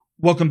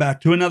Welcome back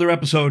to another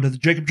episode of the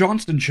Jacob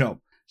Johnston Show.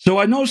 So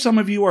I know some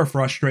of you are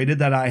frustrated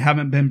that I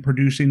haven't been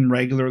producing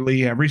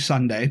regularly every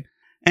Sunday,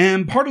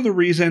 and part of the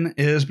reason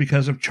is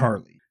because of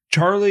Charlie.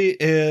 Charlie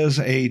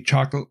is a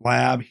chocolate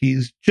lab.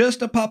 He's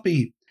just a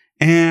puppy.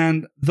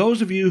 And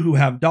those of you who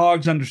have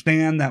dogs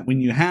understand that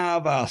when you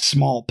have a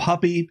small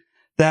puppy,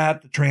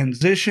 that the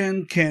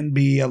transition can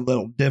be a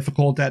little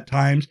difficult at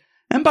times.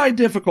 And by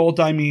difficult,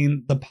 I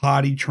mean the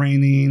potty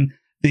training,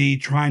 the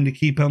trying to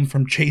keep him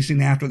from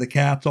chasing after the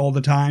cats all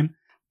the time.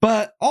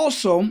 But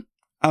also,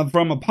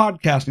 from a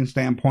podcasting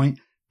standpoint,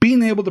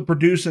 being able to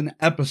produce an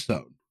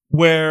episode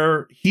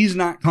where he's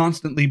not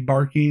constantly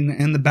barking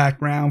in the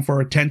background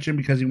for attention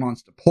because he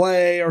wants to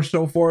play or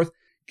so forth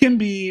can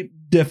be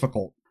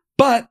difficult.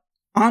 But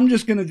I'm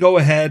just going to go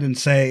ahead and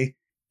say,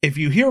 if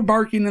you hear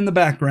barking in the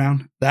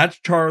background, that's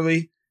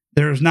Charlie.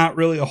 There's not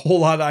really a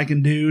whole lot I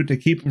can do to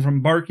keep him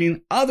from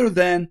barking other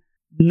than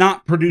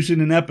not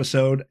producing an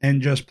episode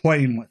and just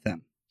playing with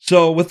him.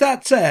 So with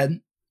that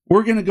said,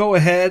 we're going to go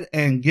ahead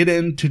and get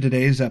into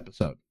today's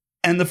episode.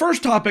 And the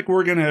first topic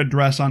we're going to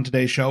address on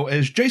today's show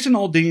is Jason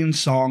Aldean's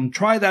song,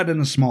 Try That in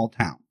a Small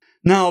Town.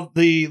 Now,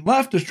 the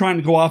left is trying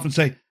to go off and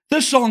say,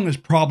 this song is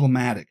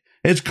problematic.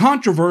 It's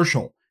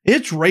controversial.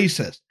 It's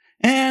racist.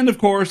 And of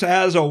course,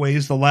 as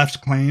always, the left's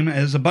claim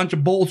is a bunch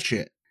of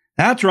bullshit.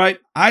 That's right.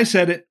 I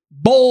said it.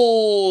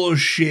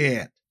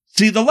 Bullshit.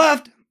 See, the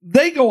left,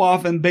 they go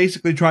off and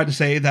basically try to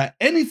say that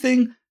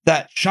anything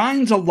that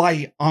shines a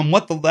light on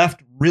what the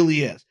left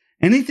really is,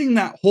 anything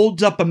that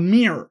holds up a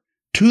mirror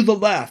to the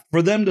left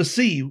for them to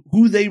see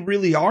who they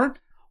really are,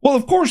 well,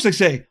 of course they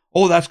say,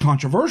 oh, that's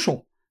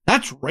controversial.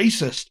 That's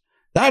racist.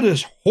 That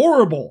is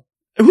horrible.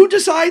 Who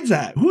decides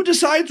that? Who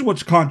decides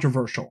what's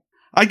controversial?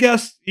 I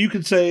guess you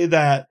could say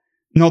that,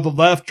 the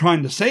left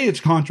trying to say it's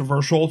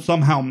controversial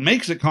somehow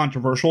makes it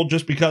controversial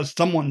just because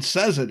someone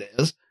says it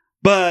is.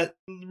 But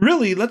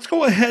really, let's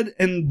go ahead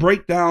and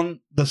break down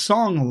the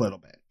song a little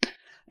bit.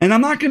 And I'm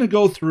not going to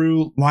go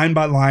through line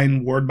by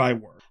line, word by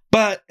word.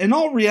 But in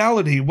all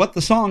reality, what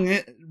the song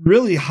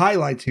really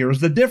highlights here is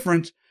the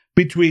difference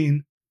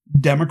between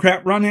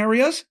Democrat-run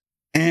areas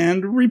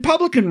and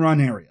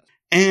Republican-run areas.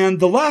 And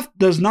the left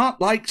does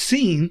not like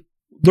seeing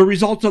the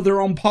results of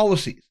their own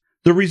policies,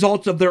 the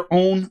results of their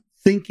own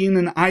thinking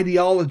and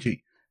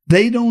ideology.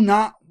 They do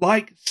not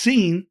like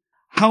seeing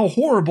how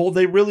horrible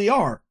they really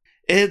are.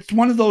 It's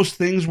one of those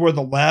things where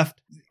the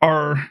left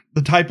are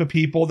the type of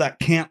people that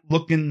can't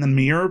look in the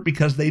mirror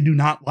because they do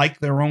not like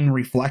their own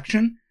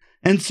reflection.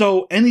 And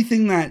so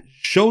anything that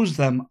shows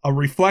them a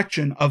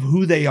reflection of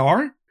who they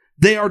are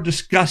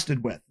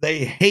disgusted with.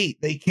 They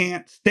hate, they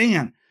can't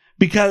stand,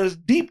 because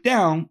deep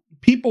down,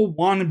 people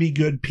want to be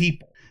good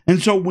people.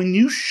 And so when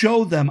you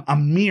show them a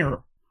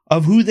mirror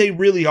of who they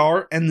really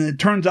are, and it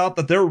turns out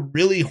that they're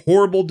really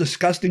horrible,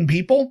 disgusting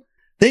people,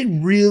 they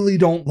really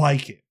don't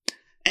like it.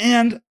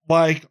 And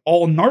like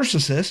all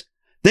narcissists,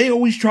 they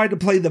always try to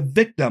play the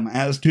victim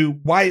as to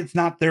why it's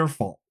not their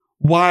fault,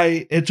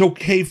 why it's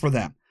okay for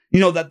them,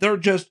 that they're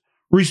just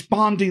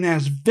responding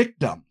as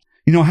victims,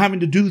 having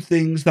to do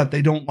things that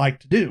they don't like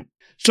to do.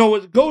 So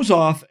it goes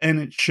off and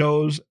it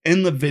shows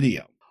in the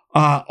video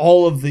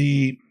all of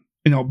the,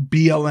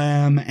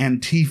 BLM,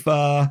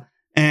 Antifa,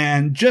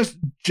 and just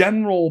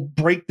general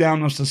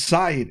breakdown of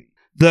society,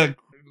 the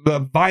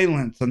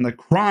violence and the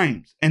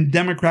crimes in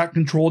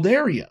Democrat-controlled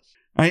areas.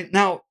 Right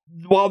now,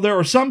 while there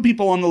are some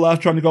people on the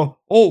left trying to go,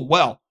 oh,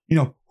 well,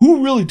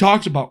 who really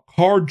talks about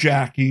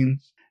carjackings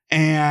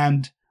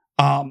and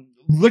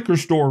liquor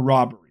store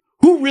robbery?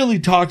 Who really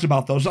talks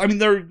about those? I mean,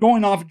 they're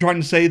going off and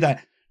trying to say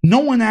that no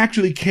one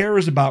actually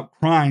cares about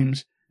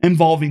crimes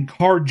involving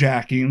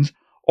carjackings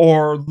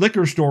or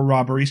liquor store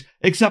robberies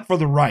except for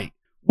the right,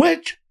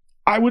 which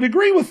I would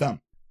agree with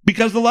them,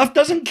 because the left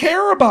doesn't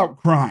care about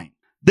crime.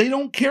 They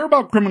don't care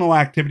about criminal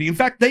activity. In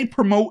fact, they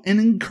promote and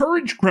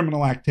encourage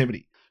criminal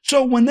activity.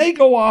 So when they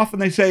go off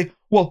and they say,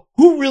 well,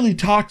 who really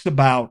talks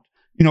about,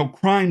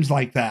 crimes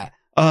like that,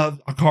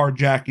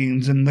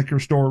 carjackings and liquor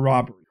store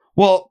robbery?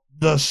 Well,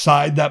 the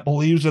side that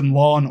believes in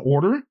law and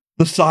order,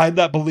 the side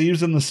that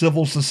believes in the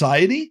civil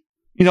society,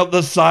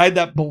 the side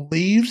that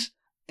believes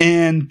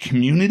in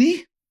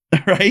community,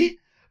 right?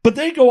 But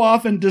they go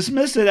off and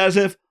dismiss it as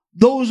if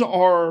those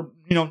are,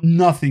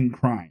 nothing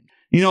crimes.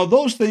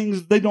 Those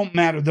things, they don't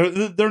matter.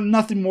 They're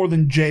nothing more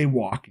than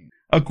jaywalking,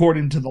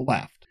 according to the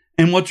left.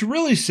 And what's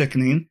really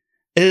sickening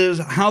is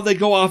how they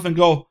go off and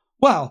go,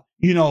 well,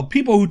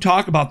 people who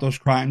talk about those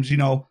crimes,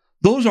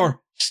 those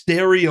are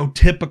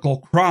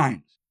stereotypical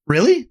crimes.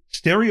 Really?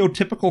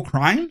 Stereotypical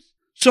crimes?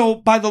 So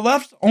by the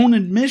left's own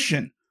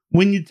admission,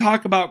 when you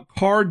talk about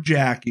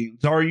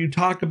carjackings, or you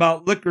talk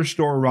about liquor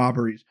store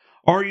robberies,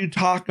 or you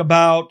talk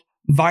about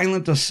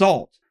violent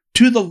assault,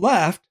 to the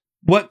left,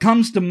 what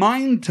comes to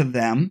mind to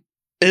them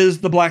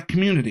is the black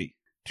community.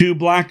 To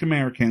Black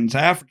Americans,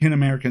 African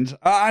Americans,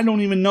 I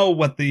don't even know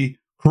what the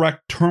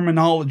correct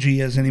terminology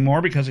is anymore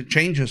because it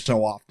changes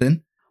so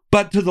often.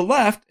 But to the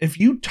left, if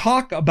you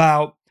talk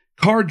about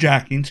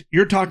carjackings,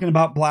 you're talking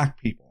about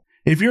black people.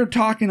 If you're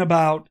talking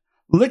about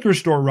liquor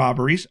store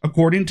robberies,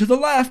 according to the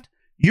left,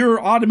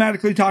 you're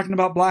automatically talking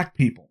about black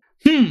people.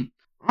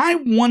 I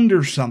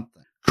wonder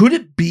something. Could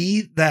it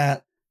be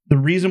that the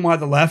reason why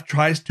the left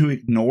tries to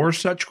ignore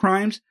such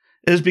crimes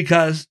is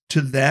because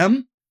to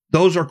them,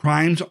 those are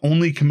crimes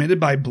only committed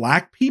by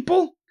black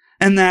people?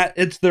 And that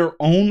it's their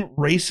own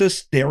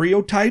racist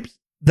stereotypes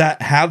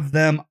that have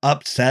them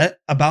upset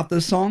about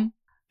this song?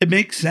 It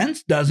makes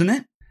sense, doesn't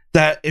it?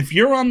 That if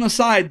you're on the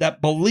side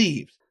that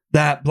believes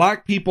that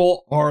black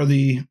people are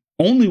the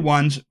only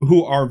ones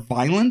who are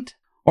violent,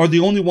 are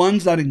the only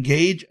ones that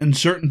engage in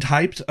certain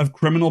types of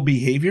criminal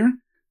behavior,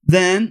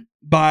 then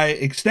by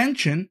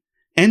extension,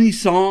 any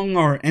song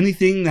or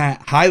anything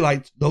that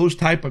highlights those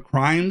type of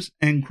crimes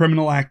and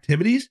criminal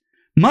activities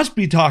must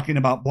be talking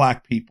about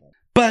black people.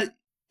 But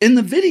in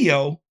the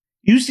video,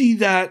 you see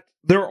that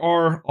there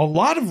are a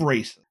lot of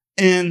races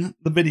in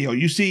the video.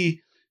 You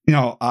see,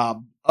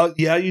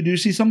 you do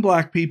see some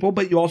black people,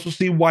 but you also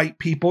see white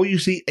people, you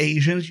see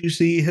Asians, you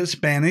see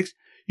Hispanics,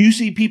 you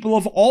see people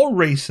of all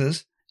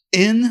races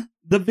in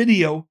the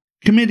video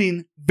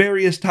committing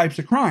various types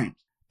of crimes.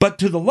 But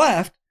to the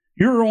left,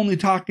 you're only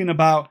talking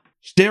about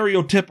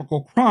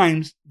stereotypical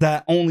crimes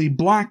that only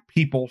black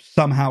people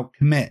somehow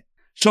commit.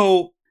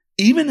 So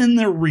even in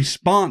their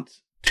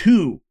response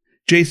to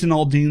Jason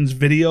Aldean's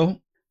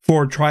video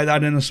for Try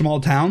That in a Small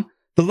Town,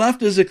 the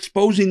left is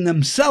exposing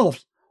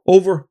themselves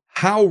over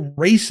how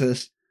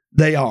racist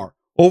they are,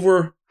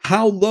 over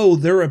how low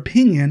their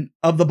opinion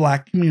of the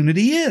black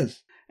community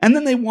is. And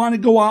then they want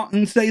to go out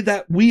and say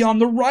that we on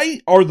the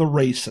right are the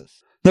racists,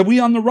 that we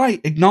on the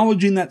right,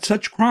 acknowledging that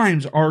such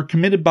crimes are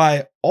committed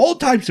by all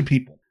types of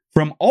people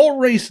from all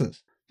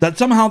races, that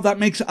somehow that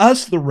makes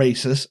us the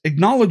racists,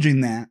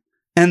 acknowledging that,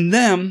 and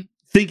them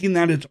thinking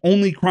that it's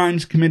only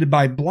crimes committed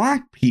by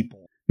black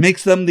people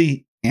makes them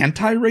the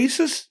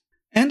anti-racist.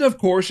 And of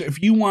course,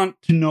 if you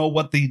want to know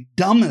what the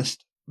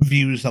dumbest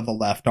views of the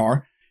left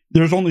are,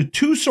 there's only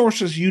two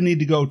sources you need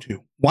to go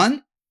to.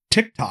 One,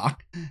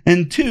 TikTok,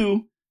 and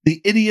two,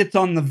 the idiots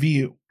on The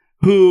View,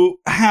 who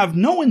have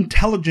no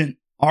intelligent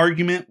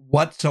argument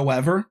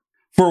whatsoever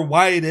for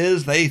why it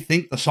is they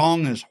think the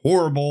song is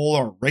horrible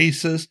or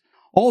racist.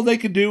 All they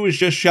could do is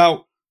just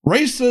shout,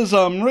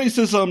 racism,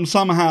 racism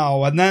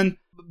somehow, and then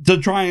to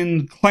try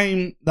and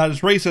claim that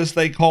it's racist,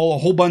 they call a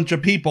whole bunch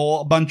of people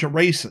a bunch of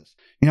racists.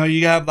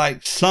 You have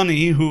like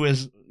Sonny, who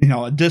is,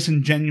 a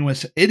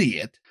disingenuous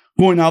idiot,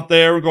 going out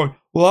there and going,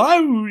 well,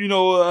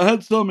 I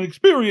had some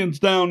experience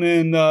down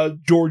in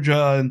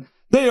Georgia, and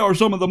they are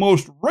some of the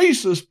most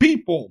racist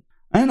people.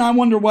 And I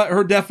wonder what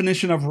her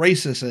definition of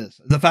racist is.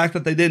 The fact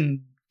that they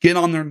didn't get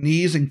on their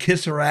knees and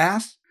kiss her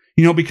ass,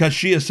 because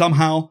she is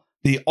somehow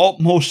the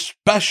utmost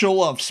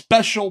special of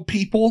special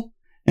people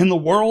in the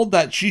world,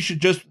 that she should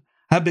just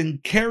have been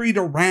carried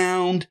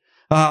around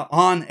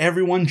on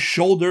everyone's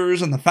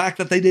shoulders, and the fact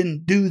that they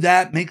didn't do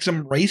that makes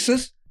them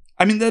racist.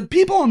 I mean, the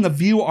people on The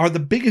View are the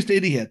biggest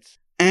idiots.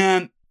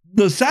 And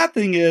the sad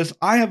thing is,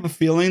 I have a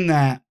feeling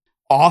that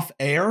off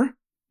air,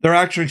 they're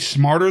actually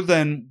smarter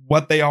than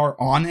what they are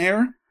on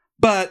air,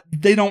 but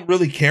they don't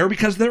really care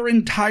because their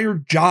entire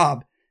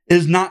job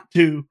is not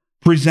to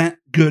present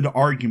good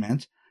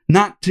arguments,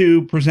 not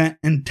to present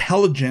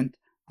intelligent,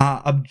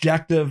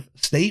 objective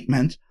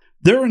statements.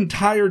 Their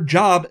entire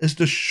job is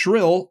to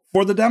shrill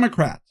for the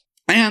Democrats.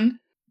 And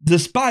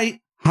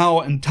despite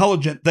how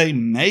intelligent they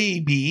may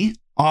be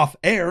off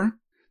air,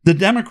 the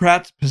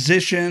Democrats'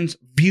 positions,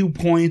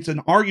 viewpoints,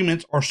 and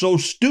arguments are so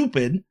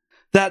stupid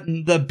that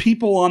the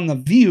people on The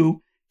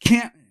View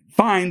can't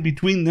find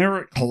between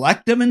their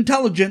collective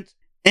intelligence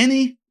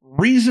any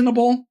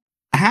reasonable,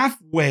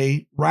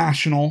 halfway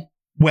rational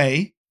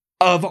way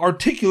of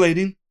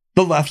articulating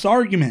the left's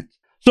arguments.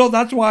 So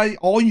that's why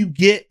all you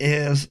get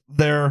is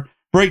their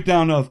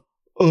breakdown of,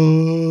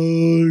 racist,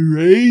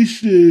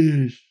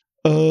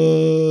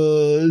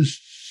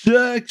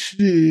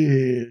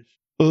 sexist.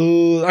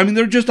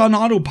 They're just on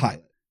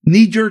autopilot.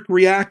 Knee-jerk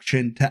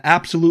reaction to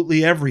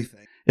absolutely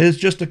everything is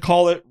just to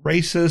call it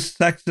racist,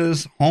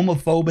 sexist,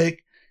 homophobic.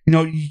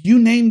 You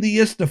name the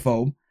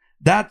istophobe,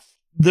 that's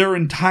their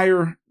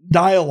entire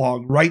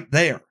dialogue right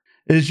there.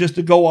 Is just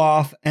to go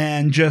off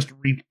and just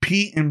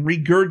repeat and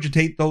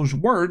regurgitate those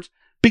words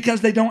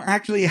because they don't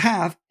actually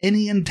have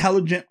any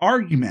intelligent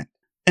argument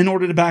in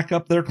order to back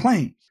up their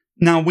claims.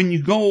 Now, when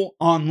you go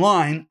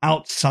online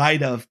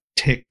outside of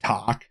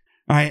TikTok,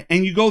 right,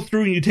 and you go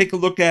through and you take a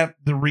look at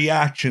the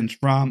reactions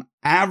from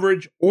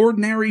average,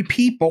 ordinary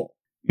people,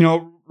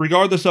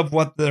 regardless of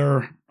what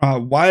they're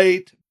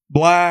white,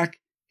 black,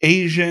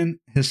 Asian,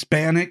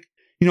 Hispanic,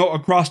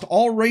 across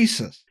all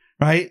races,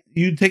 right?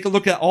 You take a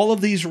look at all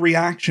of these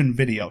reaction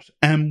videos,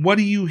 and what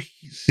do you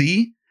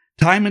see?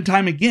 Time and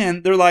time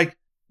again, they're like,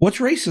 what's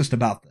racist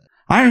about this?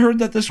 I heard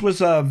that this was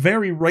a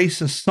very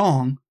racist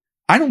song.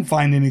 I don't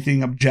find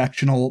anything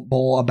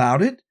objectionable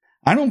about it.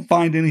 I don't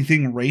find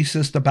anything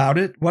racist about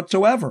it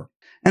whatsoever.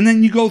 And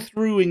then you go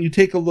through and you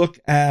take a look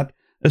at,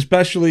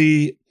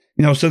 especially,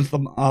 since the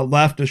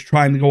left is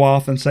trying to go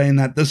off and saying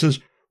that this is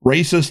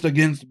racist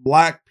against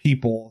black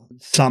people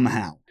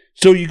somehow.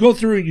 So you go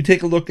through and you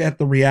take a look at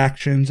the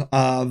reactions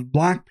of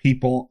black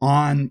people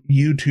on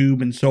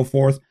YouTube and so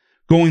forth,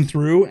 going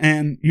through,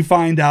 and you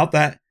find out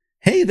that,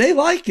 hey, they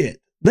like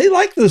it. They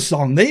like the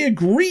song. They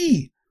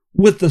agree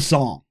with the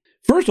song.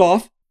 First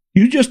off,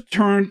 you just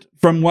turned,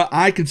 from what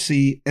I could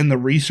see in the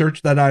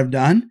research that I've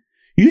done,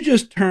 you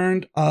just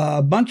turned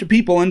a bunch of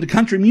people into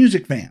country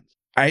music fans,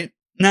 right?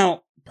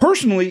 Now,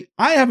 personally,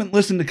 I haven't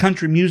listened to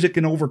country music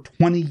in over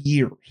 20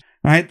 years,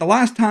 right? The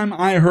last time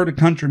I heard a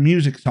country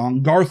music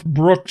song, Garth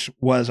Brooks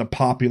was a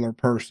popular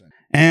person,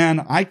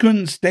 and I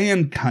couldn't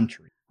stand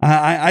country.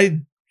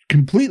 I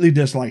completely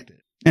disliked it.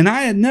 And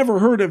I had never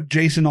heard of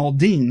Jason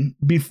Aldean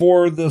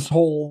before this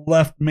whole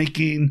left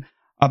making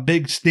a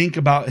big stink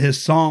about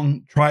his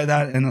song, Try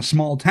That in a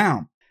Small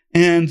Town.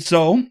 And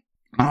so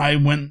I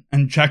went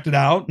and checked it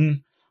out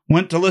and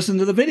went to listen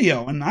to the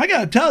video. And I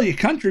got to tell you,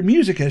 country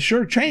music has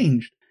sure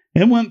changed.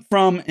 It went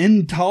from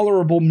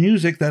intolerable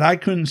music that I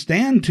couldn't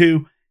stand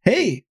to,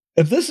 hey,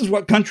 if this is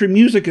what country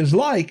music is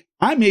like,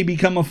 I may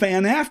become a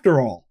fan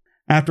after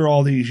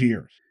all these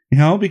years. You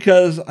know,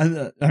 because,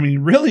 I mean,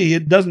 really,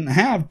 it doesn't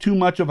have too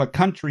much of a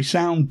country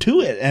sound to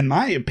it, in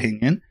my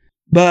opinion.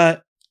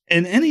 But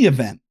in any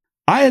event,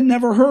 I had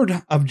never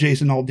heard of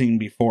Jason Aldean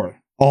before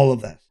all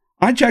of this.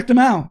 I checked him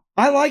out.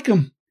 I like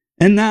him.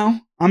 And now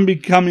I'm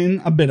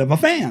becoming a bit of a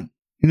fan,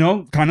 you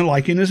know, kind of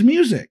liking his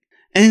music.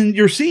 And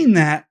you're seeing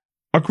that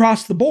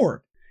across the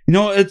board. You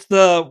know, it's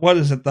the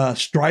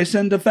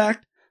Streisand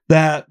effect,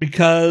 that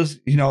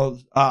because, you know,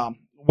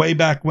 way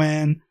back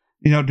when,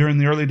 you know, during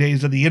the early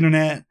days of the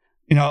internet,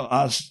 you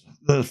know,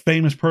 the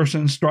famous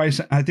person,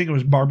 Streisand, I think it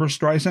was Barbara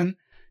Streisand,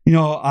 you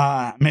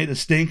know, made a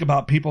stink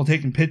about people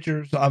taking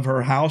pictures of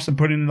her house and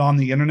putting it on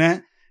the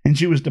internet. And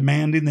she was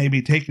demanding they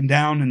be taken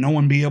down and no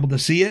one be able to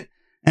see it.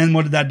 And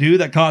what did that do?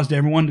 That caused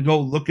everyone to go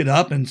look it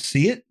up and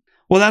see it.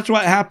 Well, that's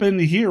what happened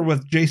here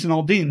with Jason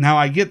Aldean. Now,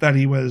 I get that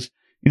he was,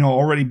 you know,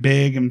 already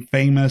big and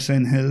famous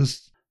in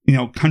his, you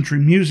know, country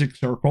music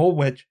circle,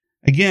 which,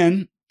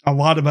 again, a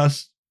lot of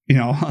us, you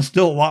know,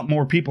 still a lot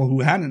more people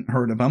who hadn't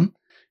heard of him,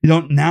 you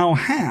don't now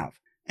have.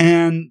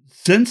 And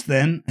since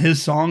then,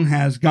 his song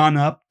has gone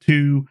up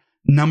to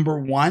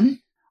 #1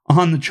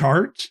 on the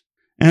charts.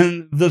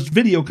 And this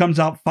video comes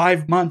out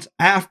 5 months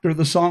after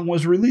the song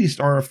was released,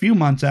 or a few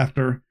months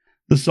after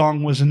the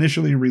song was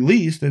initially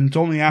released. And it's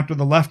only after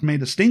the left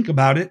made a stink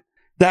about it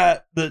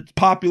that the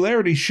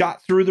popularity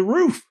shot through the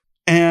roof.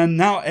 And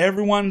now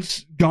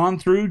everyone's gone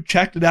through,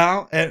 checked it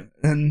out.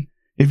 And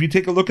if you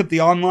take a look at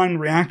the online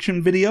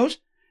reaction videos,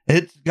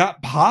 it's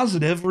got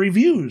positive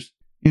reviews,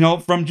 you know,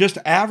 from just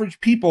average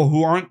people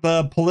who aren't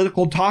the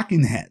political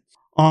talking heads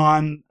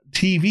on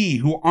TV,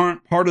 who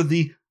aren't part of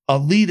the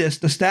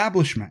elitist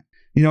establishment,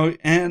 you know,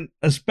 and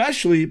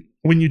especially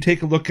when you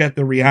take a look at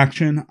the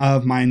reaction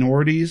of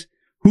minorities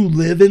who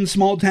live in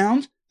small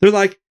towns. They're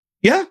like,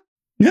 yeah,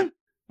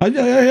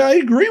 I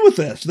agree with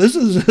this. This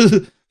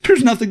is,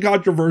 there's nothing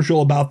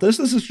controversial about this.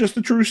 This is just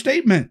a true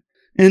statement.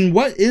 And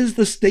what is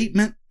the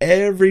statement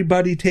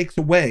everybody takes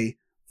away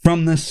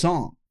from this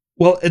song?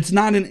 Well, it's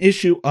not an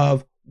issue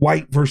of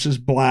white versus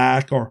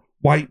black or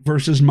white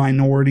versus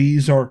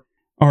minorities or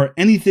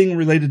anything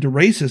related to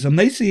racism.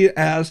 They see it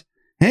as,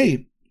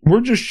 hey,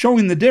 we're just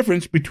showing the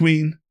difference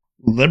between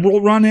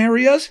liberal run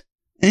areas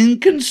and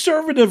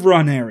conservative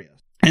run areas.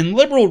 In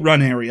liberal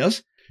run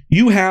areas,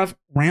 you have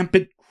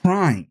rampant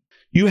crime.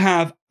 You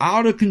have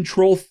out of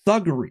control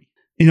thuggery,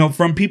 you know,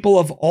 from people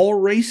of all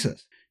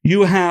races.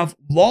 You have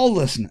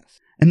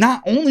lawlessness. And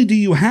not only do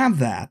you have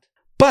that,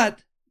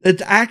 but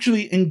it's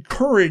actually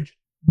encouraged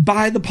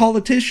by the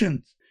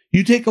politicians.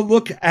 You take a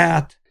look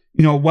at,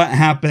 you know, what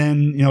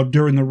happened, you know,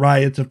 during the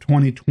riots of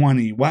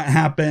 2020, what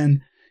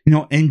happened, you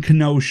know, in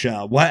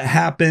Kenosha, what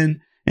happened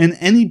in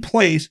any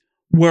place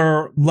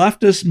where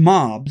leftist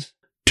mobs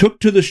took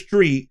to the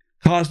street,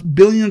 caused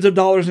billions of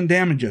dollars in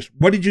damages.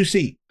 What did you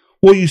see?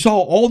 Well, you saw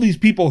all these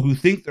people who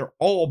think they're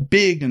all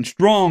big and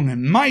strong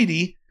and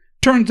mighty.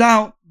 Turns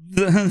out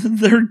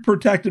they're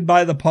protected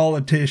by the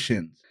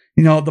politicians.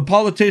 You know, the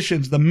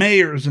politicians, the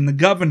mayors and the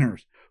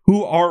governors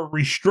who are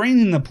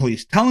restraining the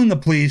police, telling the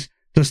police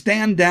to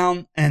stand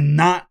down and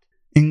not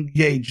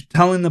engage,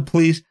 telling the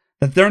police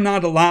that they're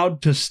not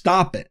allowed to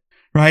stop it,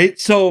 right?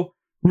 So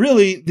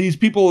really, these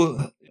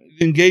people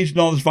engaged in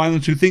all this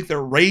violence who think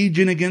they're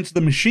raging against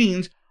the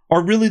machines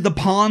are really the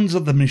pawns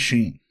of the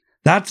machine.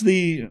 That's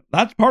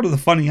part of the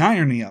funny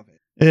irony of it,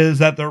 is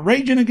that they're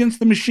raging against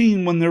the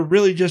machine when they're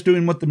really just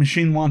doing what the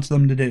machine wants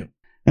them to do.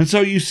 And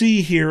so you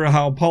see here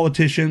how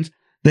politicians,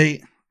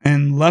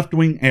 in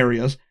left-wing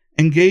areas,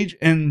 engage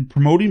in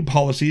promoting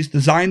policies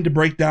designed to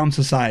break down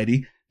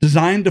society,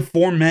 designed to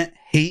foment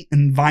hate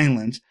and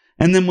violence.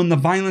 And then when the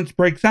violence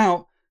breaks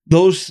out,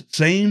 those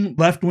same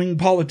left-wing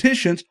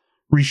politicians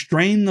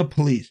restrain the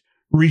police,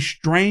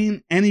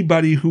 restrain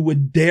anybody who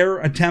would dare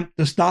attempt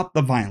to stop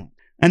the violence.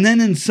 And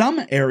then in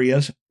some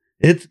areas,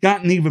 it's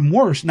gotten even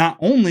worse. Not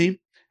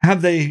only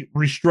have they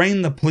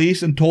restrained the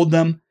police and told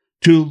them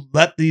to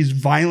let these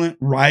violent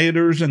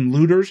rioters and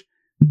looters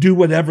do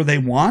whatever they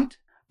want,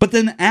 but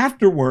then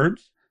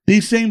afterwards,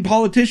 these same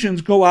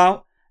politicians go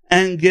out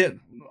and get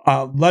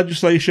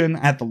legislation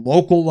at the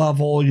local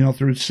level,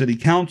 through city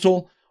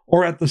council,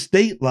 or at the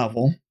state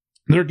level.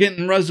 They're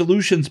getting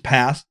resolutions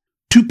passed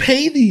to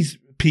pay these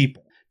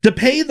people, to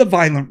pay the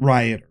violent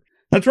rioters.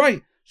 That's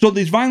right. So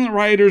these violent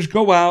rioters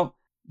go out,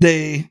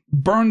 they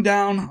burn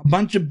down a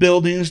bunch of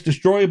buildings,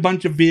 destroy a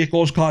bunch of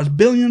vehicles, cause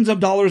billions of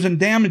dollars in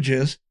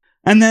damages,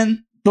 and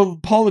then the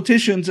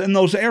politicians in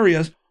those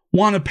areas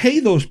want to pay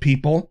those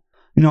people,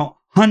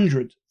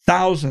 hundreds,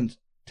 thousands,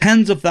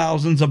 tens of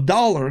thousands of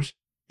dollars,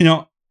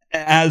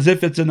 as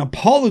if it's an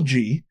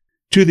apology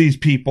to these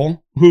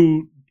people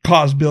who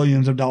caused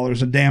billions of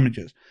dollars in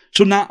damages.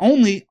 So not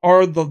only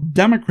are the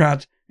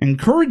Democrats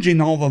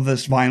encouraging all of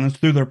this violence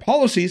through their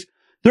policies,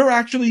 they're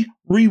actually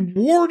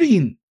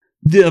rewarding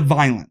the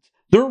violence.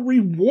 They're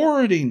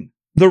rewarding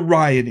the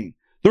rioting.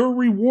 They're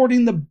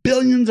rewarding the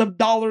billions of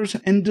dollars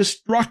in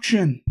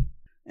destruction.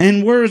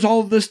 And where is all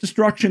of this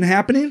destruction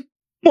happening?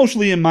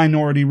 Mostly in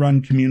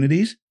minority-run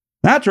communities.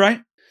 That's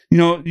right.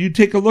 You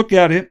take a look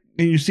at it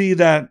and you see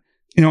that,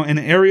 in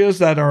areas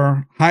that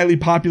are highly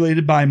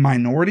populated by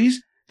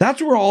minorities,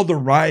 that's where all the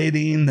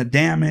rioting, the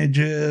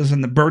damages,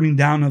 and the burning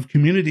down of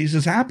communities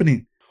is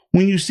happening.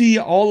 When you see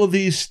all of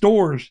these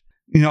stores,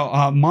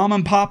 mom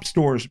and pop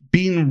stores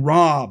being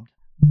robbed,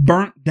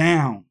 burnt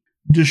down,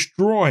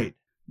 destroyed,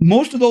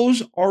 most of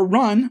those are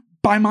run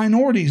by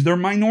minorities. They're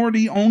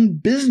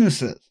minority-owned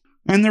businesses,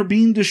 and they're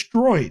being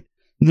destroyed.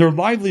 Their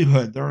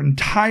livelihood, their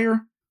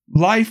entire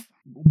life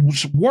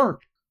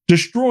work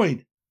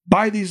destroyed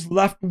by these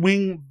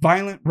left-wing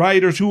violent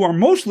rioters who are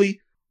mostly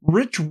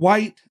rich,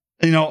 white,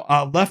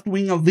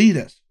 left-wing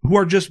elitists who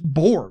are just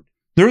bored.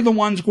 They're the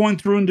ones going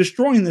through and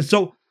destroying this.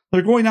 So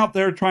they're going out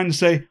there trying to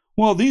say,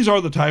 well, these are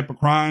the type of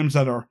crimes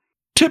that are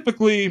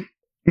typically,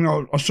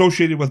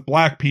 associated with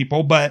black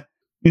people. But,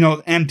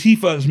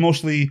 Antifa is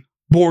mostly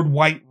bored,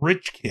 white,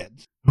 rich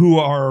kids who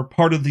are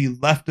part of the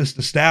leftist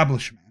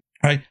establishment,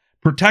 right?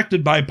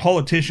 Protected by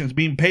politicians,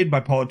 being paid by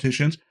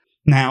politicians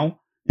now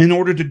in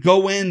order to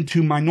go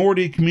into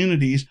minority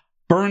communities,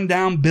 burn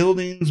down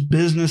buildings,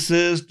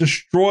 businesses,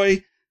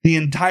 destroy the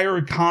entire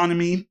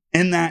economy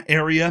in that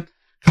area,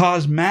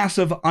 cause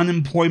massive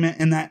unemployment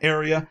in that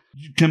area,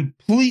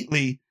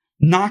 completely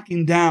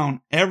knocking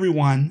down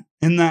everyone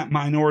in that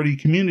minority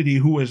community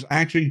who is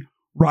actually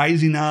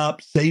rising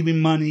up, saving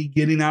money,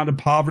 getting out of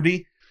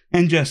poverty,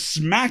 and just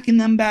smacking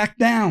them back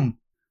down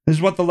is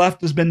what the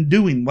left has been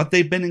doing, what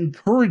they've been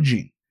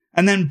encouraging.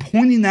 And then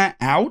pointing that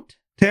out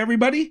to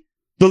everybody,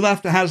 the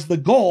left has the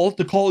goal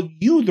to call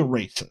you the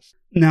racist.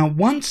 Now,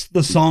 once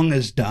the song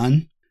is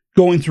done,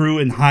 going through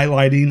and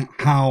highlighting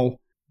how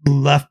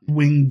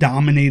left-wing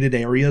dominated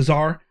areas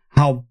are,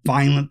 how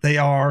violent they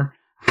are,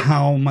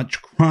 how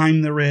much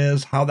crime there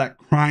is, how that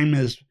crime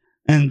is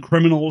and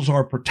criminals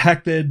are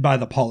protected by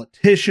the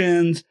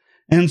politicians,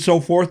 and so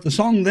forth. The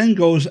song then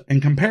goes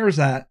and compares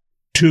that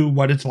to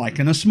what it's like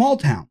in a small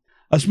town.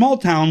 A small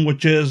town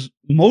which is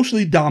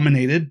mostly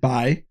dominated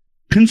by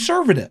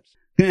conservatives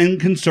and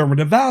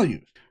conservative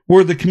values,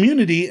 where the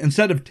community,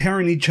 instead of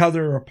tearing each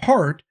other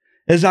apart,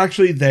 is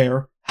actually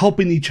there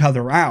helping each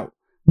other out,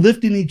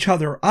 lifting each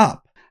other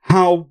up.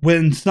 How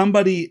when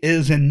somebody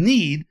is in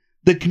need,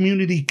 the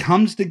community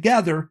comes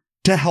together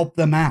to help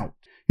them out.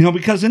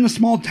 Because in a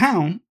small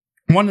town,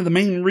 one of the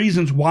main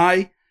reasons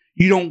why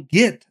you don't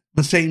get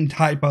the same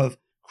type of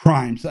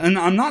crimes, and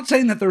I'm not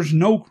saying that there's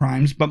no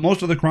crimes, but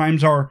most of the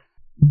crimes are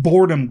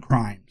boredom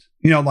crimes,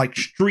 like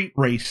street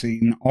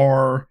racing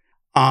or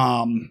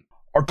car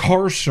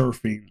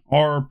surfing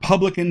or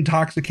public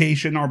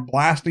intoxication or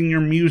blasting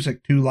your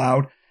music too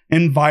loud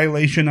in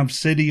violation of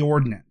city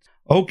ordinance.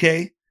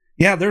 Okay,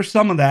 yeah, there's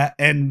some of that.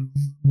 And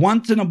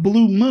once in a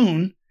blue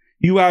moon,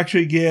 you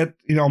actually get,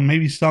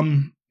 maybe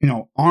some,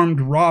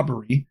 armed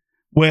robbery,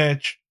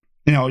 which,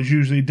 is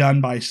usually done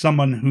by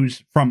someone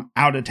who's from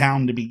out of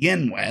town to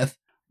begin with.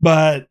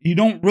 But you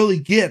don't really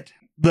get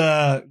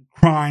the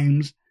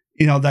crimes,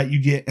 that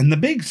you get in the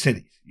big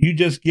cities. You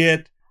just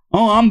get,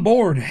 oh, I'm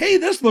bored. Hey,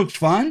 this looks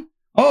fun.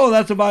 Oh,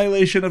 that's a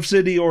violation of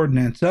city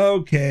ordinance.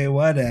 Okay,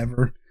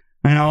 whatever.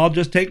 I'll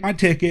just take my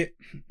ticket,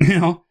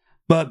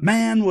 But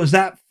man, was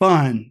that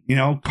fun,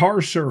 car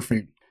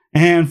surfing.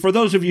 And for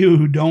those of you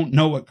who don't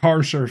know what car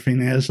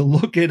surfing is,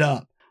 look it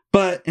up.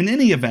 But in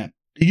any event,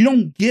 you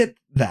don't get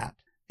that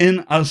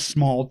in a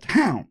small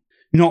town.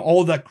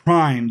 All the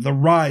crime, the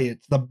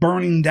riots, the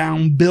burning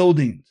down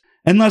buildings.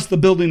 Unless the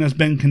building has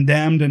been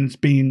condemned and it's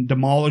being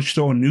demolished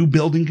so a new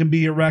building can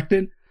be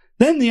erected,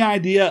 then the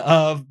idea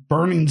of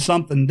burning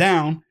something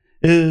down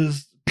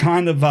is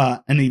kind of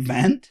an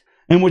event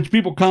in which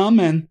people come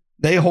and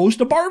they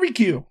host a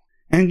barbecue.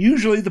 And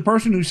usually the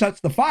person who sets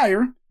the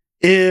fire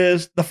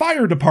is the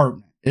fire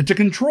department. It's a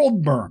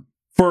controlled burn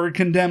for a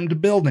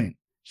condemned building,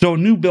 so a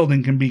new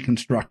building can be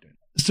constructed.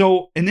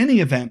 So in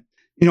any event,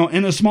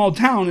 in a small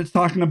town, it's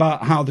talking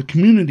about how the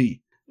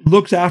community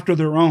looks after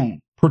their own,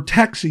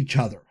 protects each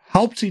other,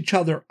 helps each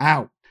other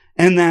out,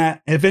 and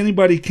that if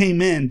anybody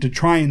came in to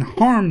try and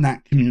harm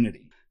that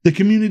community, the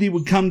community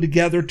would come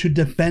together to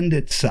defend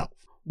itself,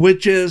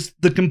 which is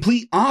the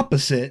complete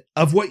opposite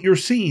of what you're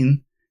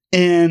seeing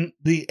in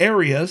the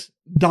areas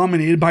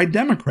dominated by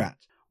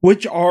Democrats,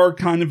 which are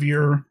kind of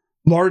your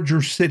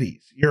larger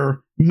cities,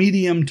 your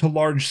medium to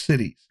large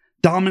cities,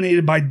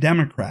 dominated by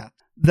Democrats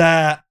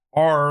that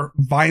are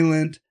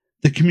violent.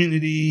 The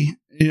community,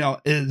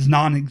 is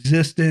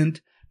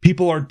non-existent.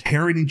 People are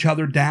tearing each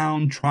other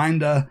down, trying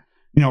to,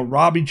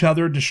 rob each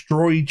other,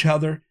 destroy each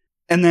other.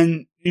 And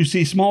then you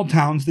see small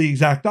towns, the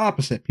exact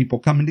opposite. People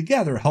coming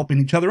together, helping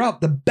each other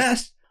out. The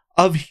best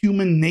of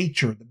human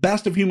nature, the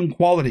best of human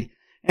quality.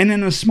 And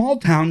in a small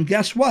town,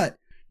 guess what?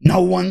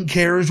 No one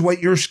cares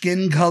what your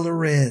skin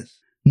color is.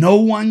 No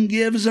one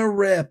gives a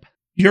rip.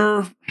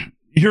 Your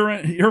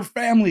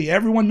family,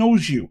 everyone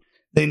knows you.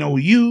 They know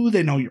you,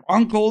 they know your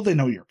uncle, they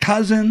know your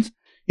cousins.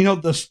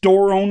 The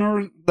store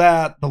owner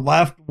that the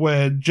left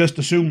would just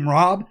assume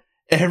rob,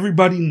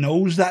 everybody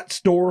knows that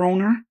store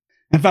owner.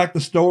 In fact,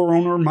 the store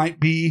owner might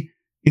be,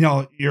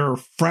 your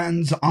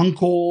friend's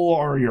uncle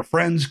or your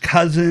friend's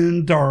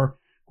cousin or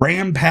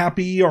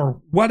grandpappy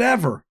or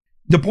whatever.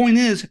 The point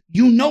is,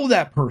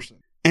 that person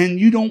and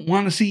you don't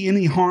want to see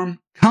any harm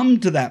come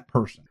to that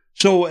person.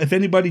 So if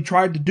anybody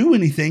tried to do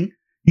anything,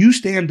 you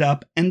stand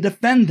up and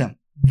defend them.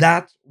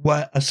 That's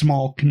what a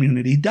small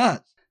community does.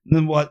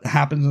 And what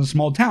happens in a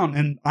small town.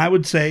 And I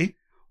would say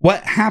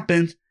what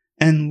happens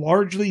in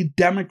largely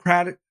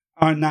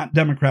not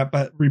Democrat,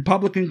 but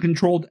Republican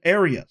controlled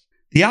areas.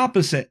 The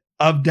opposite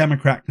of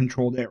Democrat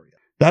controlled areas.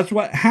 That's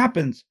what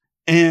happens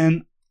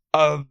in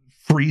a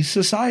free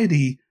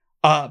society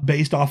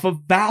based off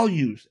of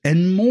values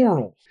and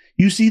morals.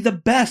 You see the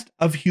best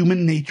of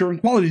human nature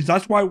and qualities.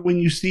 That's why when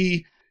you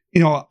see,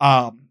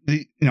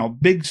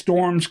 big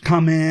storms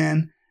come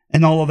in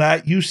and all of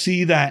that, you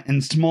see that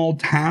in small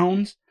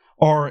towns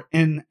or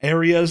in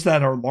areas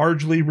that are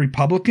largely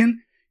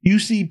Republican, you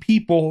see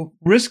people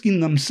risking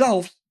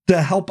themselves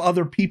to help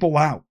other people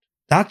out.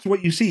 That's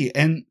what you see.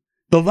 And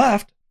the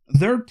left,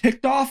 they're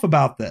ticked off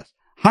about this,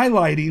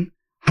 highlighting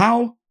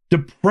how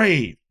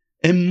depraved,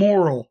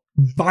 immoral,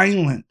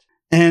 violent,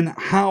 and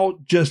how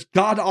just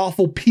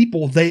god-awful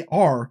people they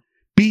are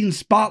being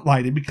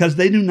spotlighted because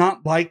they do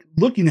not like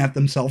looking at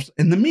themselves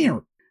in the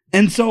mirror.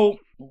 And so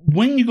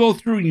when you go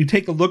through and you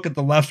take a look at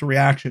the left's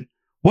reaction,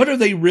 what are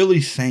they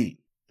really saying?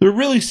 They're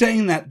really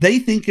saying that they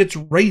think it's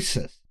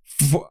racist.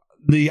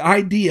 The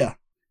idea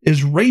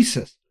is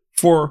racist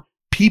for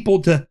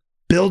people to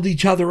build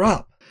each other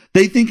up.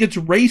 They think it's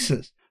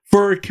racist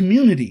for a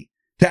community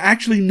to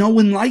actually know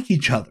and like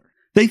each other.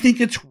 They think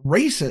it's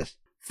racist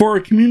for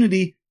a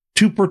community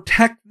to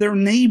protect their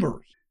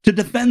neighbors, to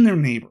defend their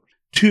neighbors,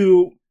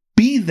 to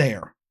be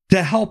there,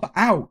 to help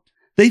out.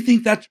 They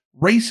think that's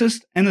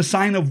racist and a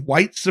sign of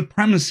white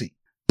supremacy.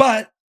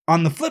 But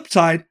on the flip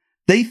side,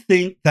 they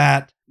think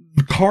that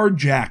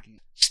carjacking,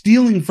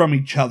 stealing from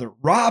each other,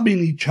 robbing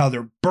each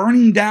other,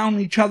 burning down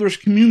each other's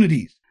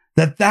communities,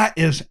 that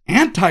is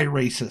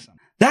anti-racism.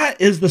 That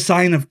is the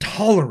sign of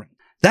tolerance.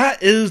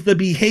 That is the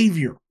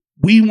behavior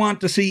we want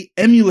to see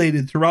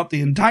emulated throughout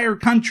the entire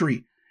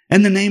country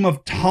in the name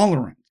of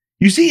tolerance.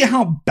 You see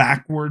how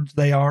backwards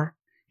they are?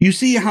 You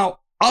see how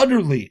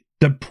utterly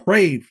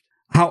depraved,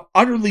 how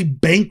utterly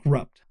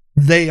bankrupt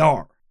they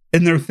are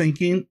in their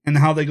thinking and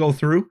how they go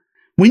through?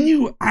 When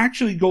you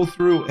actually go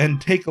through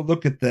and take a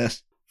look at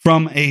this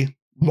from a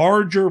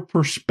larger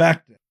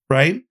perspective,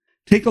 right?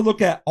 Take a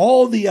look at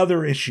all the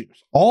other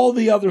issues, all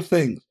the other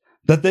things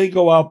that they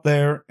go out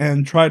there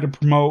and try to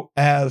promote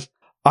as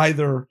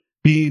either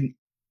being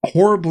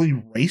horribly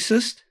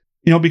racist,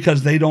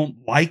 because they don't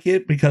like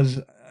it, because,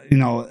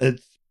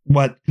 it's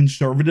what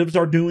conservatives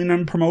are doing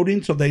and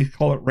promoting, so they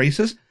call it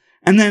racist.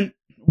 And then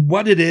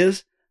what it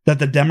is that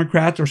the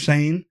Democrats are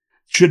saying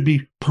should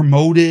be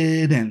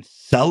promoted and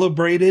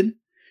celebrated,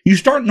 you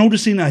start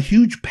noticing a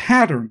huge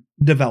pattern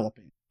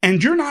developing.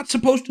 And you're not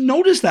supposed to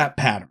notice that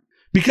pattern,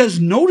 because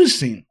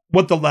noticing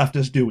what the left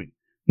is doing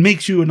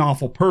makes you an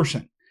awful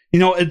person.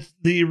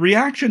 The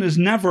reaction is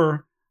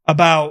never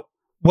about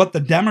what the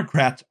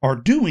Democrats are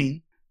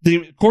doing.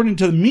 According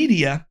to the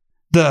media,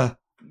 the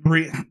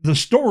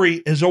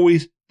story is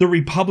always the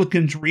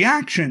Republicans'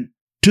 reaction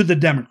to the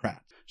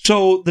Democrats.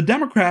 So the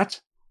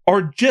Democrats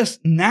are just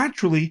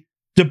naturally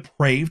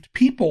depraved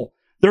people.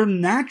 They're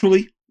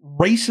naturally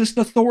racist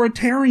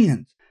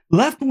authoritarians.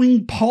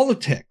 Left-wing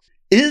politics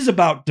is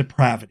about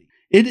depravity.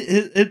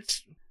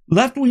 It's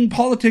left-wing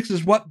politics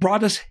is what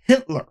brought us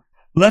Hitler.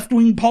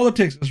 Left-wing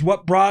politics is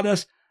what brought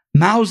us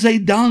Mao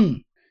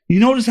Zedong. You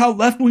notice how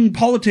left-wing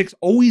politics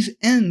always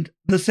end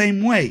the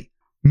same way.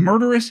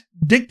 Murderous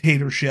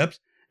dictatorships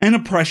and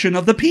oppression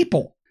of the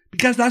people.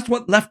 Because that's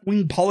what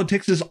left-wing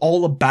politics is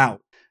all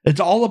about.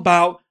 It's all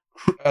about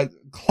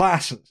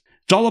classes.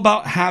 It's all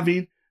about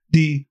having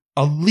the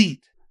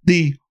elite,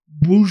 the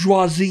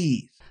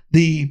bourgeoisie,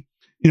 the,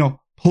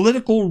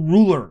 political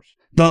rulers,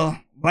 the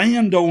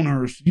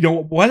landowners,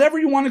 whatever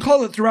you want to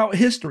call it throughout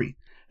history.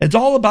 It's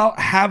all about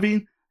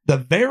having the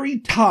very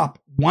top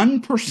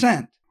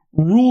 1%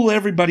 rule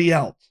everybody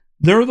else.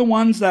 They're the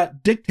ones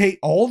that dictate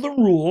all the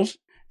rules,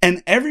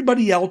 and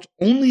everybody else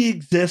only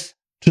exists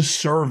to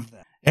serve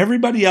them.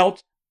 Everybody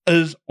else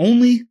is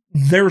only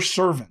their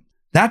servant.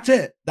 That's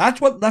it.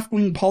 That's what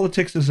left-wing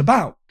politics is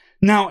about.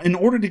 Now, in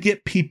order to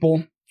get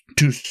people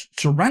to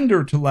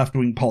surrender to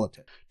left-wing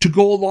politics, to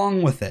go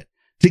along with it,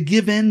 to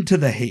give in to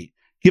the hate,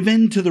 give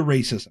in to the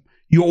racism,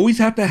 you always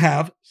have to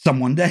have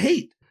someone to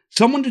hate,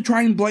 someone to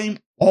try and blame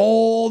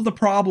all the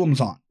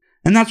problems on.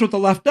 And that's what the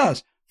left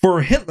does.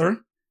 For Hitler,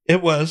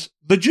 it was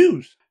the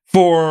Jews.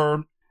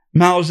 For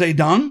Mao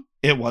Zedong,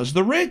 it was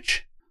the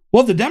rich.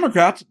 Well, the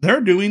Democrats,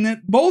 they're doing it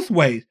both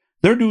ways.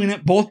 They're doing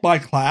it both by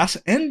class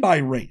and by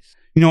race.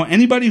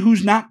 Anybody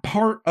who's not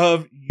part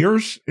of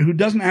yours, who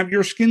doesn't have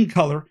your skin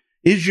color,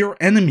 is your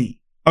enemy,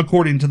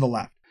 according to the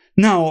left.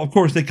 Now, of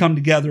course, they come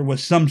together with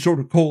some sort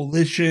of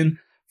coalition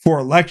for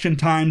election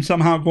time,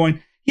 somehow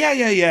going,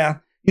 yeah.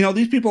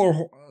 These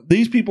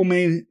people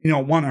may,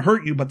 want to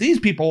hurt you, but these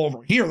people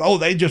over here,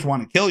 they just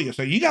want to kill you.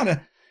 So you got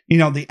to,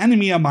 the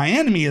enemy of my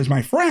enemy is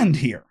my friend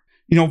here,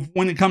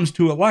 when it comes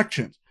to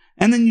elections.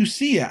 And then you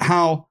see it,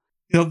 how,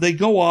 they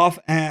go off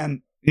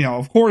and,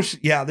 of course,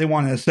 they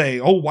want to say,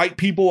 white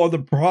people are the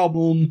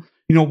problem.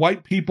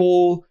 White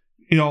people,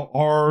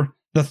 are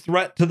the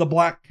threat to the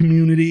black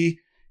community,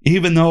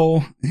 even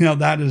though,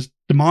 that is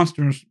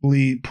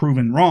demonstrably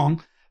proven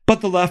wrong.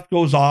 But the left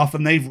goes off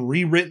and they've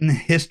rewritten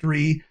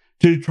history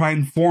to try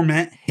and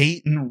foment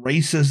hate and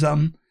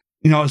racism,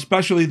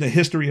 especially the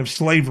history of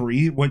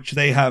slavery, which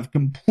they have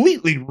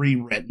completely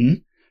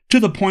rewritten to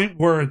the point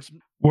where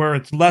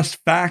it's less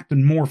fact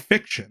and more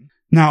fiction.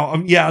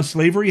 Now,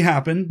 slavery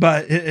happened,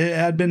 but it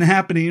had been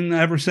happening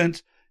ever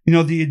since,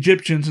 the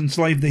Egyptians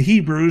enslaved the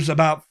Hebrews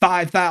about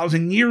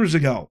 5,000 years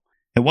ago.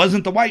 It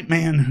wasn't the white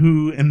man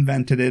who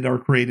invented it or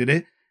created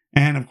it.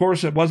 And of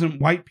course, it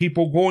wasn't white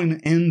people going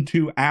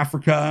into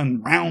Africa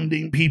and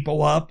rounding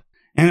people up.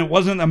 And it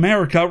wasn't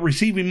America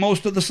receiving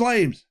most of the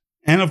slaves.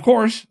 And of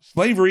course,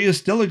 slavery is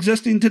still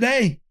existing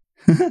today.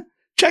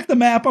 Check the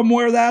map on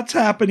where that's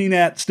happening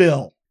at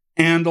still.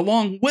 And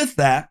along with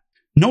that,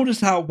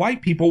 notice how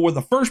white people were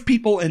the first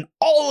people in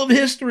all of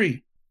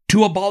history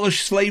to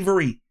abolish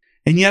slavery.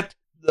 And yet,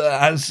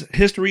 as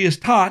history is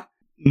taught,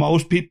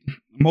 most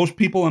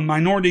people in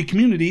minority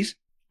communities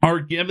are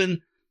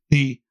given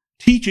the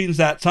teachings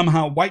that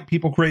somehow white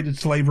people created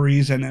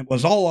slaveries and it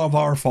was all of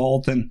our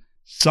fault and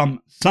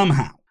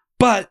somehow.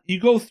 But you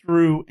go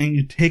through and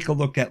you take a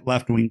look at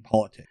left-wing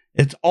politics.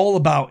 It's all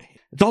about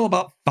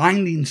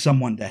finding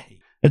someone to hate.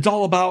 It's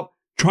all about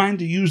trying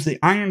to use the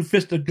iron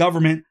fist of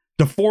government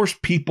to force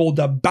people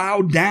to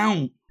bow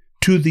down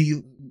to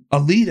the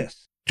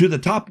elitists, to the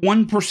top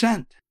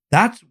 1%.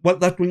 That's what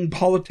left-wing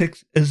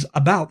politics is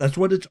about. That's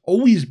what it's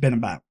always been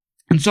about.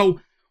 And so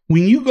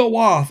when you go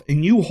off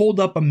and you hold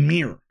up a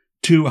mirror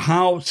to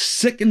how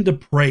sick and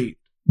depraved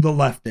the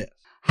left is,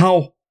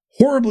 how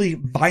horribly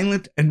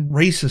violent and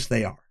racist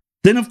they are,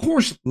 then of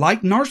course,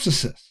 like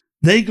narcissists,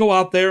 they go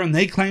out there and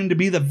they claim to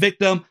be the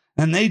victim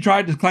and they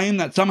try to claim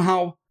that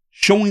somehow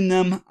showing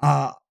them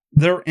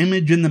their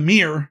image in the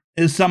mirror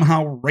is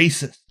somehow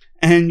racist.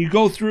 And you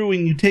go through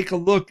and you take a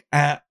look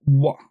at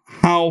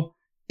how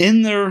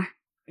in their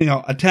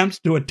attempts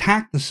to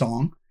attack the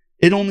song,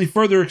 it only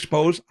further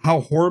exposed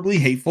how horribly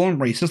hateful and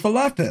racist the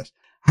left is.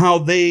 How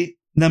they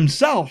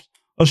themselves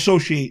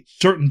associate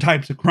certain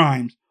types of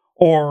crimes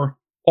or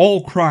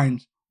all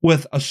crimes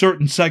with a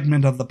certain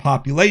segment of the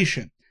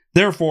population.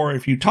 Therefore,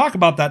 if you talk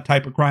about that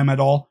type of crime at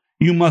all,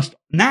 you must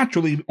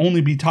naturally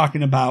only be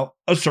talking about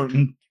a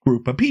certain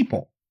group of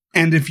people.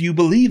 And if you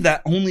believe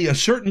that only a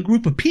certain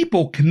group of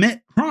people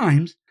commit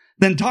crimes,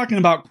 then talking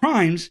about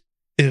crimes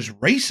is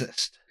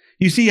racist.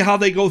 You see how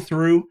they go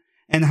through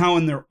and how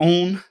in their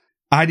own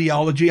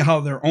ideology,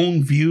 how their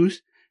own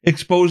views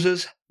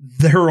exposes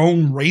their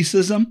own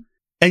racism,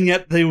 and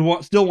yet they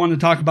still want to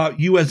talk about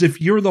you as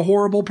if you're the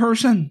horrible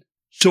person.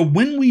 So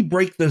when we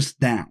break this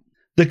down,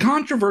 the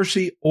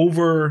controversy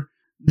over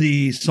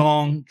the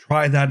song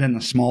Try That in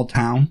a Small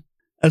Town,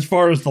 as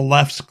far as the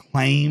left's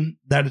claim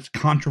that it's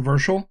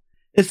controversial,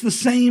 it's the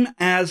same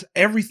as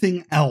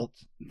everything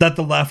else that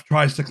the left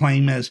tries to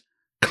claim as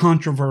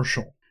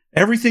controversial.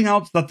 Everything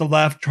else that the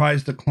left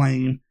tries to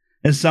claim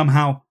is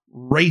somehow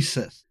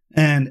racist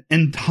and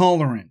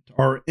intolerant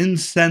or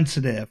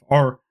insensitive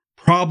or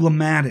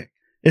problematic.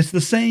 It's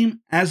the same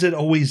as it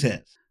always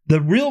is.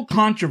 The real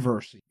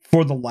controversy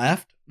for the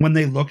left, when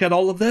they look at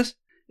all of this,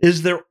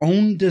 is their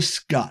own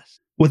disgust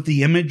with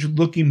the image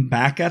looking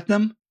back at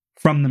them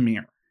from the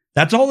mirror.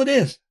 That's all it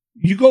is.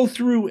 You go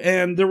through,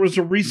 and there was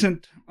a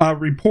recent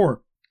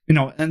report,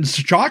 and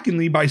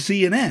shockingly by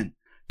CNN,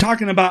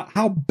 talking about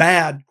how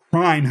bad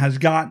crime has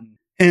gotten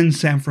in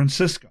San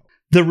Francisco.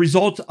 The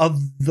results of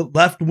the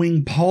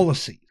left-wing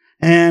policy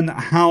and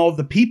how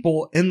the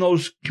people in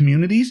those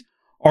communities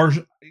are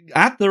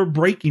at their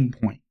breaking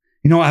point,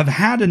 have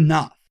had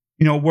enough,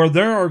 where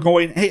they are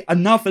going, hey,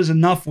 enough is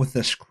enough with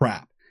this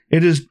crap.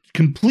 It is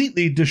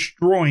completely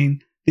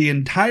destroying the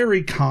entire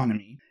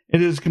economy.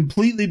 It is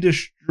completely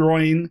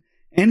destroying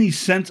any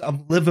sense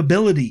of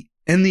livability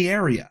in the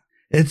area.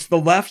 It's the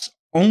left's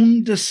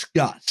own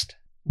disgust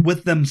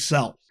with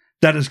themselves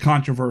that is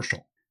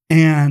controversial.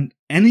 And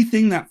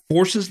anything that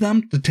forces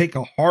them to take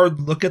a hard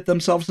look at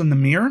themselves in the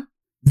mirror,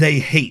 they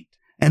hate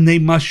and they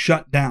must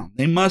shut down.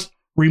 They must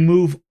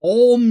remove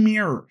all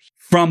mirrors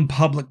from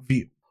public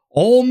view,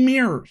 all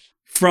mirrors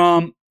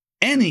from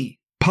any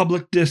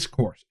public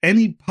discourse,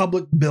 any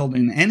public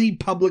building, any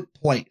public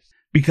place,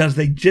 because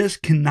they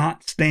just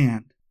cannot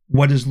stand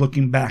what is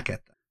looking back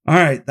at them. All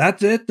right,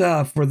 that's it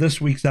for this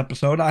week's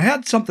episode. I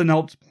had something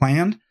else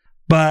planned,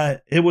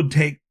 but it would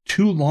take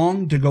too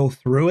long to go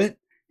through it.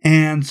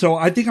 And so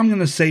I think I'm going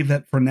to save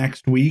that for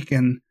next week.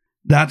 And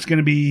that's going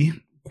to be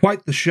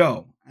quite the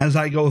show as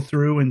I go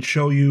through and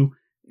show you,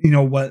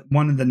 what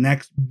one of the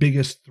next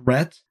biggest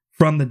threats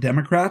from the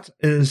Democrats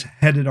is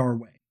headed our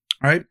way.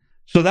 All right.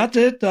 So that's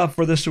it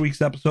for this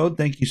week's episode.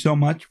 Thank you so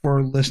much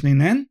for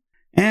listening in,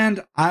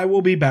 and I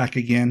will be back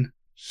again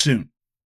soon.